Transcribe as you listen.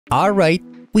Alright,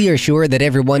 we are sure that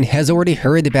everyone has already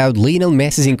heard about Lionel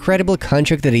Messi's incredible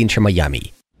contract at Inter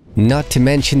Miami. Not to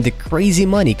mention the crazy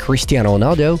money Cristiano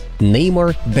Ronaldo,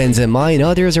 Neymar, Benzema and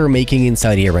others are making in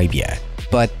Saudi Arabia.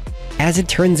 But as it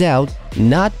turns out,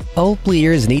 not all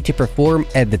players need to perform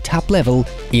at the top level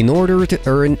in order to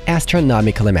earn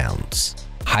astronomical amounts.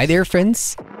 Hi there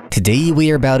friends! Today we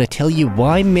are about to tell you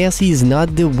why Messi is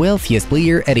not the wealthiest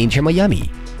player at Inter Miami.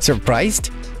 Surprised?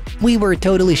 We were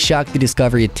totally shocked to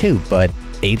discover it too, but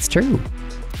it's true.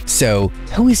 So,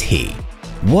 who is he?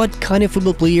 What kind of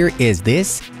football player is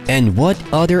this? And what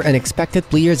other unexpected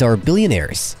players are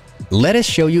billionaires? Let us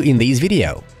show you in this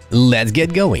video. Let's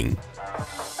get going!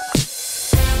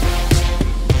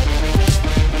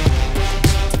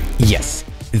 Yes,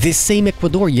 this same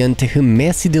Ecuadorian to whom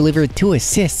Messi delivered 2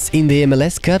 assists in the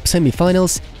MLS Cup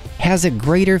semifinals has a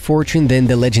greater fortune than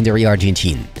the legendary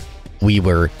Argentine. We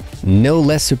were no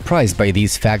less surprised by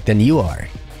this fact than you are.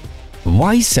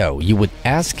 Why so, you would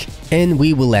ask, and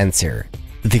we will answer.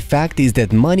 The fact is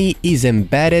that money is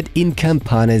embedded in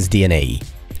Campana's DNA.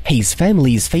 His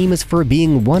family is famous for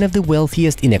being one of the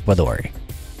wealthiest in Ecuador.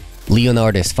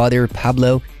 Leonardo's father,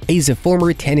 Pablo, is a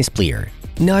former tennis player.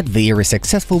 Not very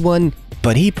successful one,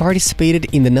 but he participated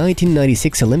in the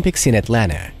 1996 Olympics in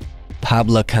Atlanta.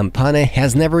 Pablo Campana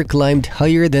has never climbed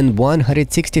higher than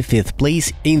 165th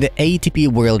place in the ATP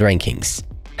World Rankings.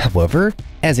 However,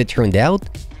 as it turned out,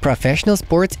 professional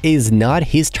sports is not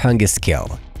his strongest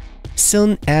skill.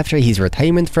 Soon after his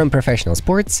retirement from professional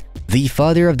sports, the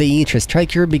father of the Inter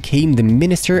striker became the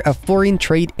Minister of Foreign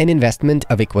Trade and Investment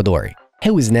of Ecuador,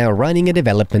 who is now running a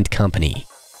development company.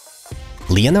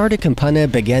 Leonardo Campana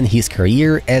began his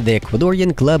career at the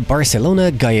Ecuadorian club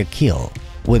Barcelona Guayaquil,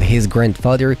 with his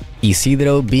grandfather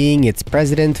Isidro being its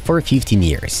president for 15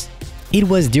 years. It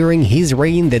was during his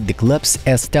reign that the club's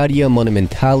Estadio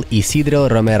Monumental Isidro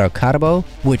Romero Carbo,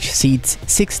 which seats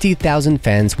 60,000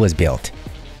 fans, was built.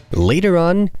 Later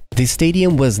on, the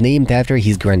stadium was named after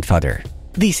his grandfather.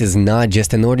 This is not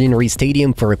just an ordinary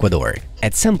stadium for Ecuador.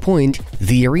 At some point,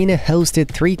 the arena hosted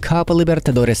 3 Copa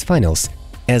Libertadores finals,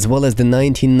 as well as the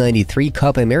 1993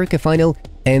 Copa America final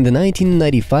and the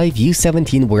 1995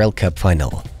 U17 World Cup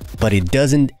final. But it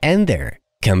doesn't end there.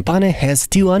 Campana has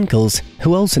 2 uncles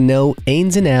who also know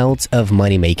ins and outs of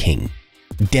money-making.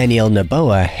 Daniel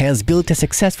Noboa has built a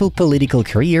successful political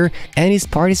career and is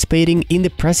participating in the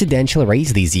presidential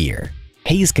race this year.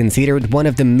 He is considered one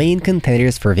of the main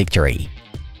contenders for victory.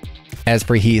 As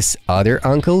for his other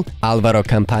uncle, Álvaro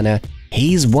Campana,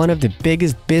 he is one of the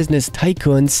biggest business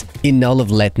tycoons in all of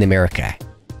Latin America.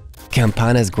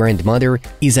 Campana's grandmother,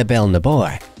 Isabel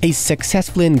Noboa, is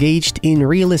successfully engaged in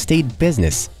real estate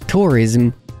business,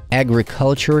 tourism,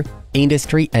 agriculture,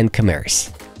 industry and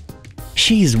commerce.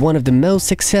 She is one of the most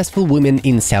successful women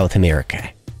in South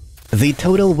America. The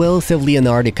total wealth of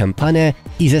Leonardo Campana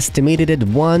is estimated at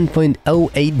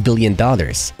 $1.08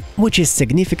 billion, which is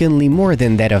significantly more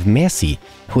than that of Messi,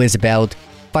 who is about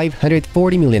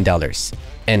 $540 million,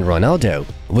 and Ronaldo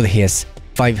with his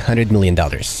 $500 million.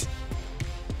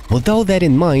 With all that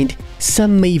in mind,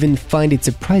 some may even find it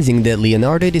surprising that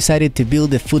Leonardo decided to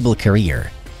build a football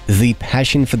career. The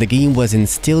passion for the game was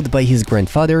instilled by his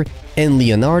grandfather, and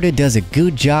Leonardo does a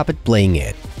good job at playing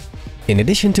it. In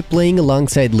addition to playing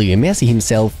alongside Leo Messi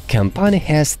himself, Campana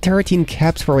has 13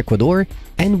 caps for Ecuador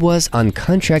and was on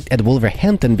contract at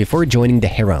Wolverhampton before joining the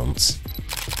Herons.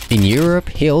 In Europe,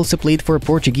 he also played for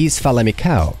Portuguese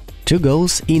Famalicão, 2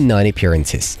 goals in 9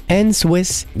 appearances, and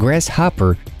Swiss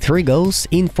Grasshopper, 3 goals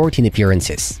in 14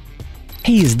 appearances.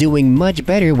 He is doing much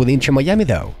better with Inter Miami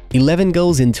though, 11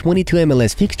 goals in 22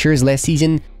 MLS fixtures last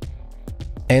season,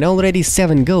 and already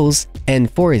 7 goals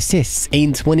and 4 assists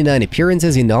in 29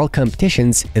 appearances in all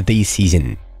competitions this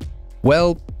season.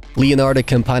 Well, Leonardo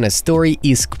Campana's story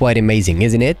is quite amazing,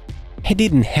 isn't it? He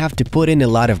didn't have to put in a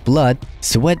lot of blood,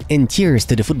 sweat and tears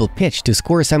to the football pitch to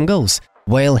score some goals,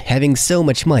 while having so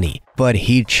much money, but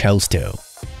he chose to.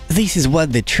 This is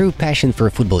what the true passion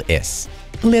for football is.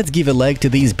 Let's give a like to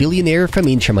this billionaire from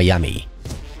Inter Miami.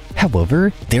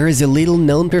 However, there is a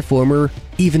little-known performer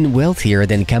even wealthier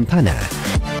than Campana.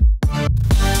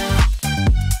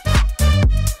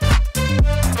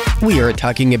 We are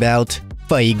talking about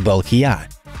Faik Balkia,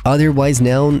 otherwise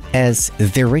known as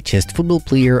the richest football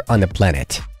player on the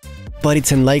planet. But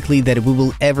it's unlikely that we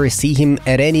will ever see him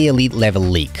at any elite-level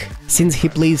league, since he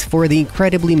plays for the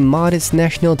incredibly modest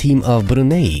national team of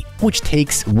Brunei, which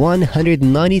takes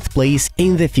 190th place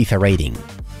in the FIFA rating.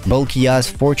 Balkia's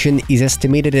fortune is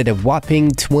estimated at a whopping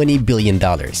 $20 billion.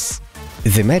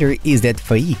 The matter is that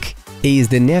Faik is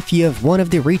the nephew of one of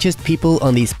the richest people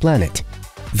on this planet,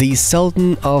 the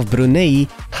Sultan of Brunei,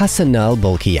 Hassan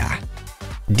al-Bolkiah.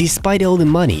 Despite all the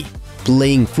money,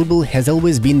 playing football has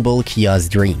always been Bolkiah's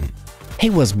dream. He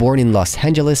was born in Los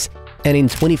Angeles, and in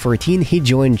 2014 he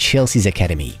joined Chelsea's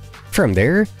academy. From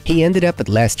there, he ended up at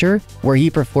Leicester, where he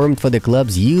performed for the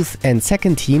club's youth and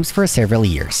second teams for several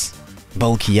years.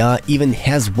 Bolkiah even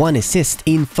has 1 assist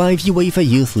in 5 UEFA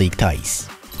Youth League ties.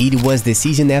 It was the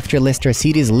season after Leicester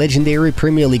City's legendary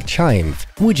Premier League triumph,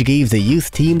 which gave the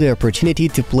youth team the opportunity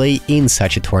to play in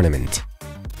such a tournament.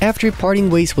 After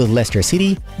parting ways with Leicester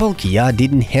City, Bolkiah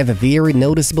didn't have a very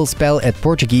noticeable spell at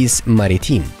Portuguese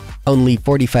Maritime, only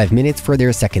 45 minutes for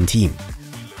their second team.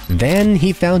 Then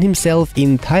he found himself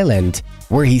in Thailand,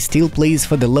 where he still plays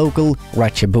for the local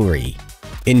Ratchaburi.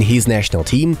 In his national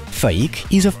team, Faik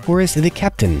is of course the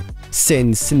captain,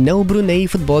 since no Brunei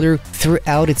footballer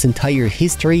throughout its entire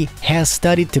history has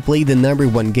studied to play the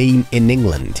 #1 game in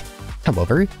England.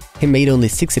 However, he made only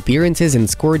 6 appearances and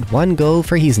scored 1 goal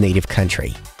for his native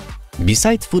country.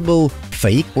 Besides football,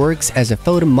 Faik works as a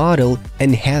photo model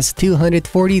and has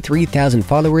 243,000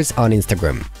 followers on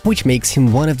Instagram, which makes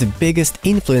him one of the biggest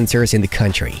influencers in the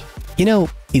country. You know,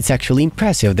 it's actually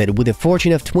impressive that with a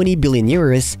fortune of 20 billion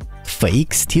euros,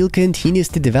 Faik still continues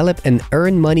to develop and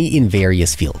earn money in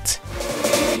various fields.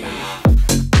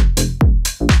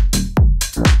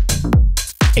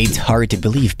 It's hard to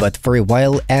believe, but for a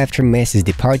while after Messi's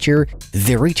departure,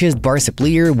 the richest Barca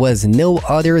player was no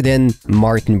other than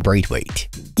Martin Braithwaite.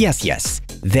 Yes,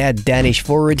 that Danish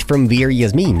forward from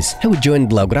various memes who joined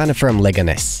Blaugrana from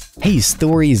Leganes. His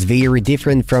story is very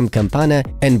different from Campana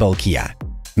and Bolkiah,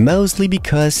 mostly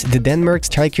because the Denmark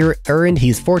striker earned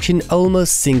his fortune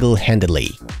almost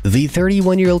single-handedly. The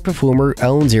 31-year-old performer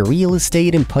owns a real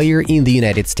estate empire in the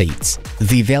United States,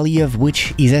 the value of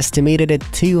which is estimated at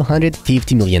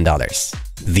 $250 million.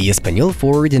 The Espanyol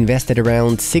forward invested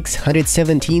around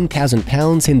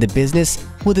 £617,000 in the business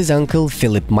with his uncle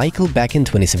Philip Michael back in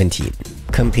 2017.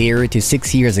 Compared to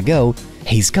 6 years ago,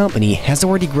 his company has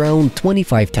already grown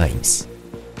 25 times.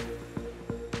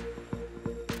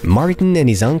 Martin and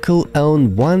his uncle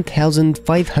own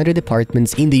 1,500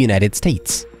 apartments in the United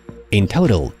States. In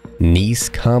total, Nice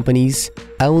Companies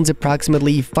owns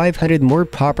approximately 500 more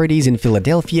properties in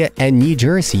Philadelphia and New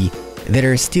Jersey that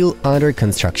are still under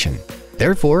construction.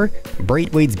 Therefore,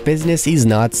 Braithwaite's business is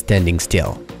not standing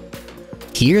still.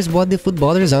 Here's what the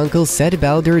footballer's uncle said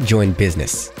about their joint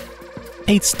business.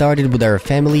 "It started with our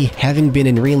family having been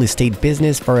in real estate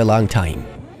business for a long time.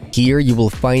 Here you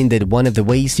will find that one of the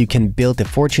ways you can build a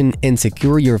fortune and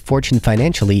secure your fortune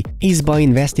financially is by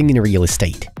investing in real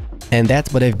estate. And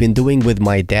that's what I've been doing with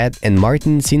my dad and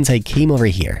Martin since I came over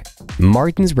here.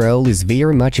 Martin's role is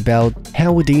very much about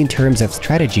how we do in terms of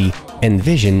strategy and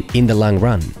vision in the long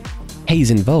run.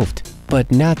 He's involved, but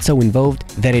not so involved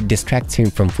that it distracts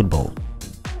him from football."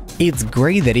 It's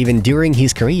great that even during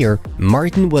his career,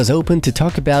 Martin was open to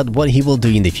talk about what he will do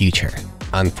in the future.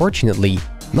 Unfortunately,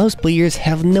 most players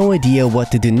have no idea what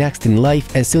to do next in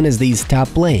life as soon as they stop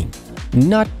playing.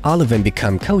 Not all of them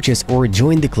become coaches or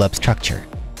join the club structure.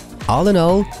 All in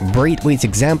all, Braithwaite's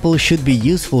example should be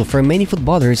useful for many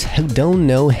footballers who don't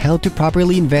know how to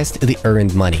properly invest the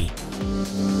earned money.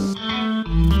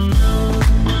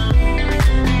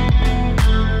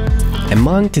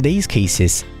 Among today's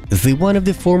cases, the one of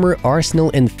the former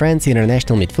Arsenal and France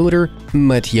international midfielder,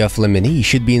 Mathieu Flamini,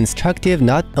 should be instructive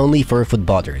not only for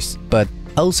footballers, but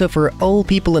also for all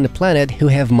people on the planet who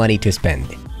have money to spend.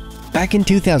 Back in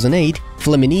 2008,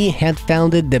 Flamini had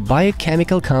founded the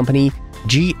biochemical company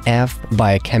GF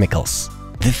Biochemicals,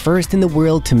 the first in the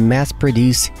world to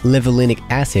mass-produce levulinic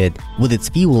acid with its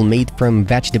fuel made from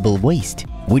vegetable waste,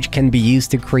 which can be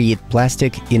used to create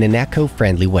plastic in an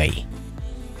eco-friendly way.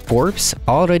 Forbes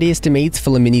already estimates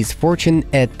Flamini's fortune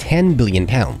at £10 billion.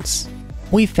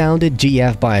 We founded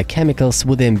GF Biochemicals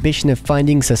with the ambition of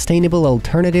finding sustainable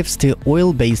alternatives to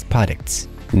oil-based products,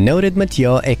 noted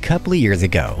Mathieu a couple of years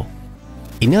ago.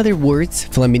 In other words,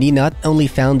 Flamini not only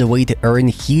found a way to earn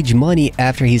huge money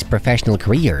after his professional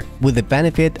career, with the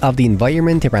benefit of the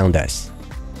environment around us.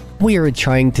 We are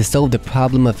trying to solve the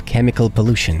problem of chemical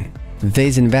pollution.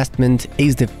 This investment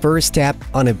is the first step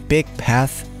on a big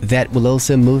path that will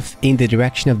also move in the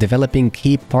direction of developing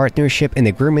key partnership and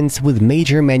agreements with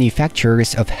major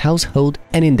manufacturers of household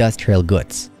and industrial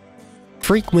goods.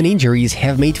 Frequent injuries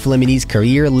have made Flamini's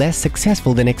career less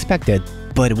successful than expected,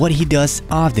 but what he does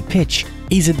off the pitch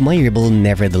is admirable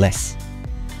nevertheless.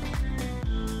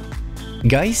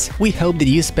 Guys, we hope that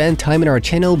you spend time on our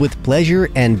channel with pleasure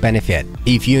and benefit.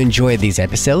 If you enjoyed this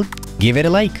episode, give it a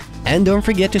like, and don't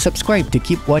forget to subscribe to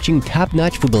keep watching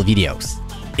top-notch football videos.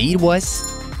 It was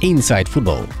Inside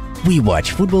Football. We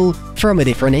watch football from a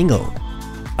different angle.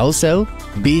 Also,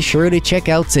 be sure to check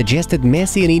out suggested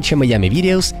Messi and Inter Miami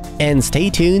videos and stay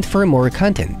tuned for more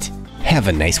content. Have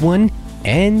a nice one,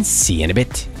 and see you in a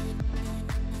bit.